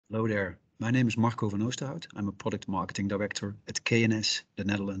Hello there. My name is Marco van Oosterhout. I'm a product marketing director at KNS, the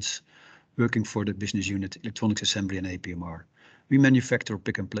Netherlands, working for the business unit Electronics Assembly and APMR. We manufacture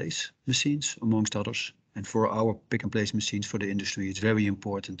pick and place machines, amongst others. And for our pick and place machines for the industry, it's very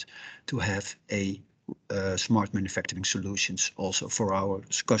important to have a smart manufacturing solutions also for our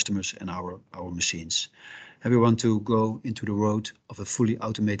customers and our machines. And we want to go into the road of a fully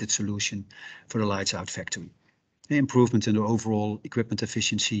automated solution for the lights out factory. The improvement in the overall equipment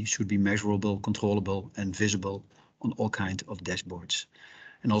efficiency should be measurable, controllable, and visible on all kinds of dashboards.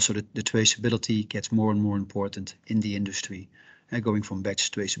 And also the traceability gets more and more important in the industry, going from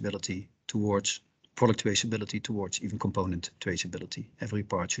batch traceability towards product traceability towards even component traceability. Every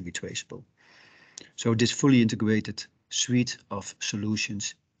part should be traceable. So this fully integrated suite of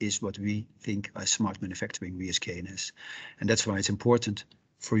solutions is what we think as smart manufacturing, we as KNS. And that's why it's important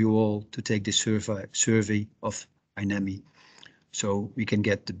for you all to take this survey of INEMI, so we can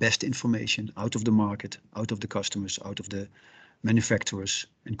get the best information out of the market, out of the customers, out of the manufacturers,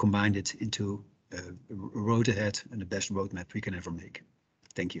 and combine it into a road ahead and the best roadmap we can ever make.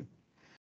 Thank you.